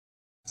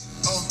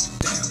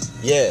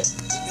Yeah.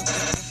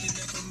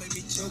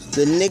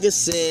 The nigga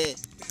said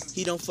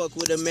he don't fuck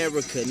with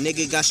America.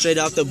 Nigga got straight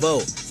off the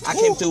boat. I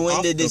came through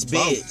into this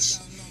bitch.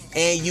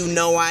 And you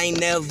know I ain't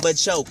never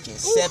choking.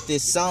 Except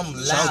it's something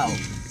loud.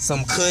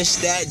 Some kush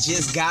that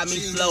just got me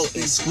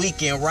floating.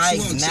 Squeaking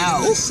right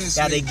now.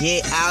 Gotta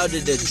get out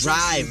of the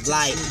drive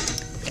like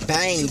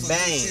bang,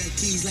 bang.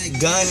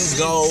 Guns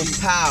go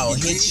pow.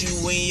 Hit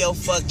you in your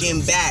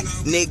fucking back.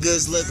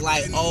 Niggas look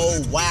like,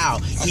 oh wow.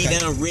 He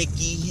done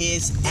Ricky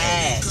his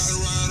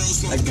ass.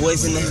 Like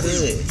boys in the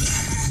hood.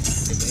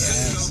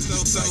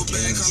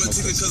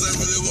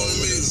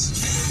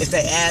 If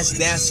they ask,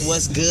 that's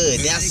what's good.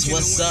 That's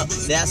what's up.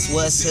 That's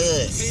what's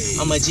hood.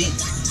 I'm a G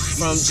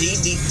from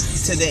GD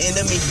to the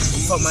enemy.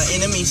 For my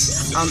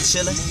enemies, I'm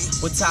chillin'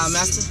 with Time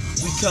Master.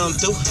 We come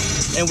through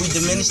and we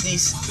diminish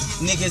these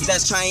niggas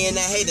that's trying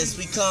to hate us.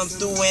 We come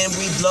through and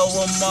we blow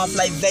them off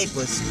like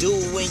vapors. Do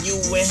when you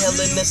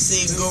inhaling a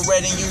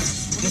cigarette and you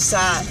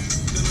decide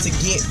to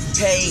get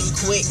paid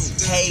quick.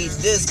 Hey,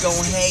 this gon'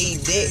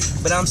 hate it,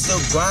 but I'm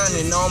still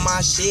grinding on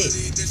my shit.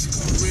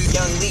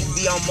 Young Leak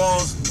be on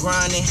more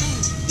grinding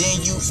than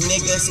you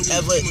niggas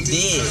ever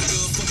did.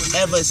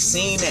 Ever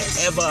seen or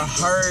ever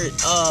heard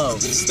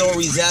of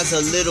stories as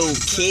a little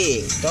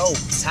kid. Go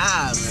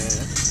time,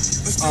 man.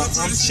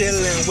 I'm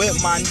chillin'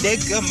 with my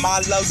nigga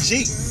Milo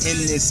G in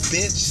this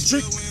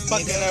bitch.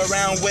 Fucking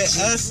around with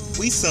us,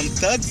 we some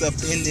thugs up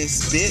in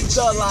this bitch.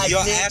 So like, your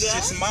nigga, ass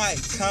just might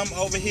come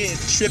over here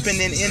tripping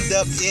and end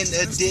up in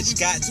a ditch.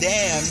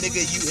 Goddamn,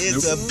 nigga, you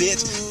is a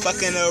bitch.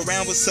 Fucking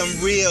around with some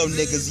real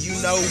niggas. You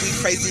know we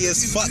crazy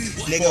as fuck,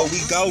 nigga.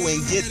 We go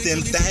and get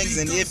them things,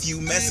 and if you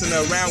messing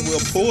around,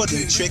 we'll pull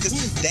them triggers.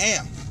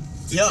 Damn.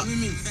 Yup.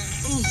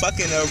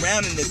 Fucking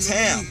around in the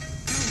town.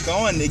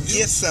 Going to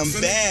get some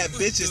bad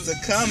bitches to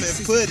come and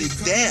put it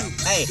down.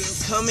 Hey,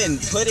 come and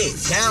put it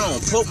down.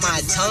 Put my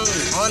tongue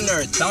on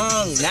her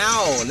thong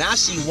now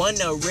she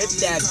wanna rip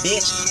that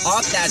bitch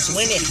off. That's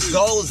when it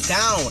goes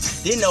down.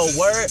 Then the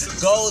word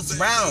goes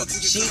round.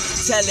 She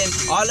telling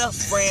all her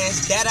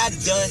friends that I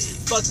done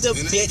fucked the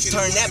bitch.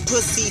 Turn that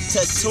pussy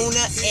to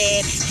tuna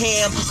and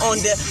ham on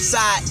the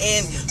side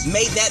and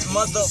made that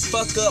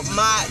motherfucker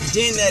my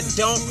dinner.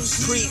 Don't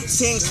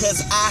pretend,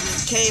 cause I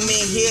came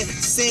in here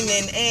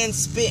sinning and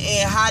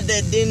spitting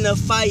hotter than the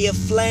fire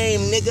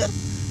flame, nigga.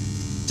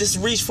 Just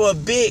reach for a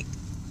big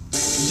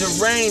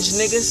deranged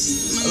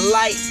niggas.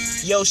 Light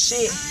your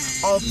shit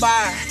on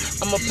fire.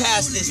 I'ma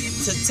pass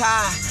this to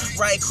Ty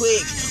right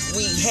quick.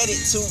 We headed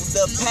to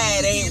the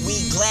pad, ain't we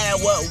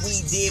glad what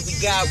we did? We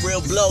got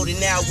real blowed and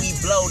now we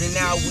blowed and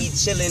now we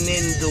chillin'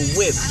 in the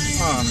whip.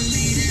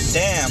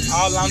 Damn,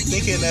 all I'm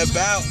thinking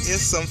about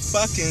is some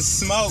fucking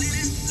smoke.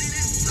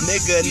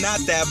 Nigga,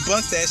 not that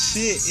bunk, that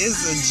shit is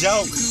a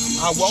joke.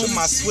 I want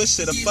my switch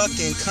to the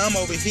fucking come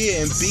over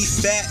here and be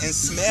fat and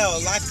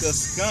smell like a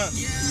skunk.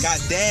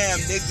 Goddamn,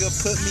 nigga,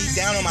 put me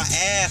down on my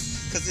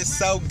ass, cause it's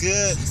so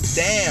good.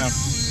 Damn,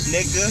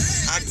 nigga,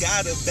 I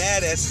got a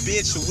badass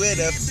bitch with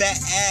a fat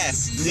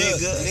ass.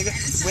 Nigga,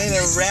 went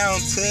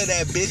around to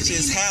that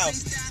bitch's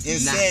house and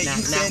said,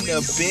 you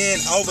finna bend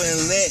over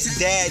and let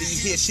daddy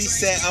hit. She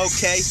said,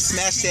 okay,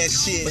 smash that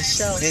shit.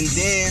 And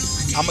then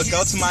I'ma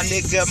go to my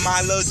nigga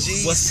Milo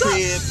G's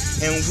crib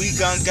and we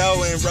gon'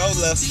 go and roll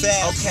a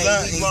fat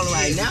blunt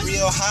and get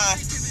real high.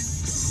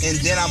 And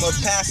then I'ma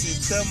pass it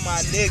to my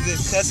nigga,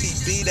 cause he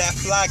be that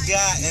fly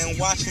guy, and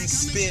watch him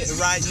spit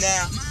right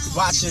now.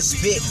 Watch him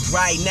spit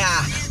right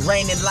now.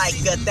 Raining like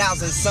 1,000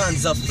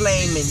 suns of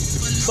flaming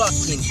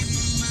fucking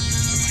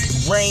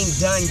rain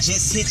done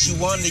just hit you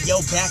under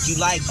your back.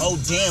 You like, oh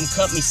damn,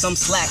 cut me some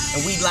slack.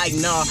 And we like,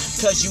 nah,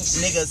 cause you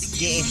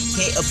niggas getting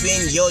hit up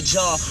in your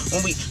jaw.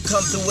 When we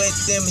come through with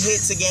them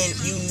hits again,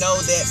 you know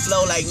that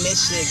flow like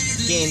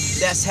Michigan.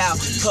 That's how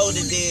cold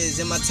it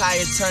is, and my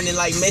tire turning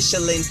like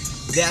Michelin.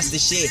 That's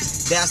the shit,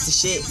 that's the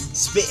shit.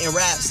 Spitting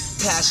raps,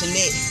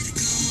 passionate.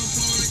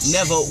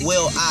 Never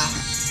will I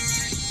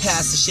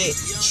pass the shit.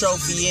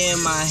 Trophy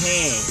in my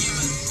hand.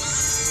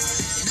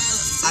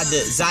 I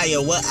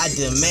desire what I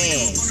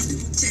demand.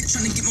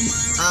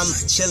 I'm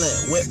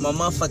chillin' with my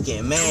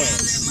motherfucking man.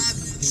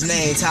 His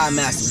name Time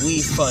Master. We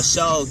for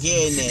sure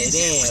getting it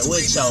in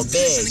with your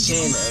bitch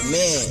in a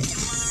man.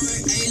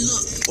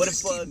 What the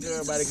fuck,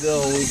 girl, about to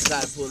go when we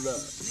try to pull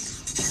up?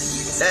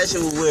 That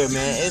shit was weird,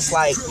 man. It's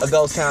like a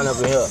ghost town up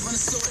in here.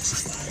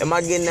 Am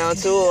I getting down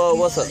too, or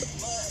what's up?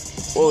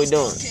 What we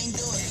doing?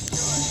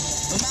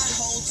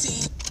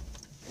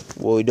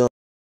 What we doing?